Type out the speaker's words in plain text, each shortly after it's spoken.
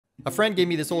A friend gave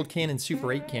me this old Canon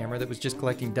Super 8 camera that was just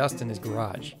collecting dust in his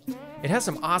garage. It has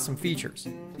some awesome features.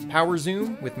 Power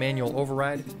zoom with manual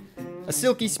override, a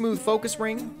silky smooth focus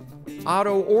ring,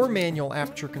 auto or manual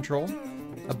aperture control,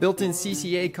 a built-in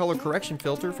CCA color correction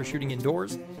filter for shooting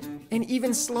indoors, and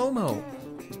even slow-mo.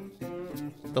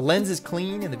 The lens is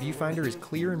clean and the viewfinder is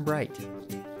clear and bright.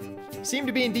 Seemed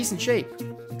to be in decent shape,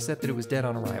 except that it was dead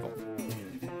on arrival.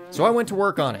 So I went to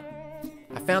work on it.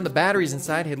 I found the batteries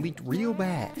inside had leaked real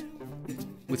bad.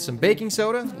 With some baking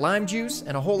soda, lime juice,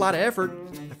 and a whole lot of effort,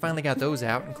 I finally got those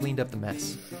out and cleaned up the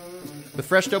mess. With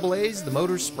fresh AA's, the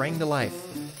motors sprang to life.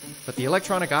 But the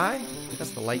electronic eye,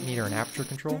 that's the light meter and aperture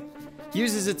control,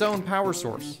 uses its own power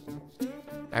source.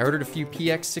 I ordered a few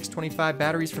PX625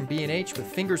 batteries from B&H with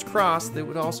fingers crossed that it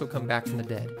would also come back from the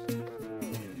dead.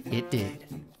 It did.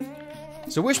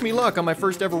 So wish me luck on my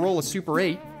first ever roll of Super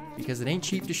 8, because it ain't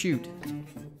cheap to shoot.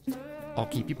 I'll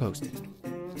keep you posted.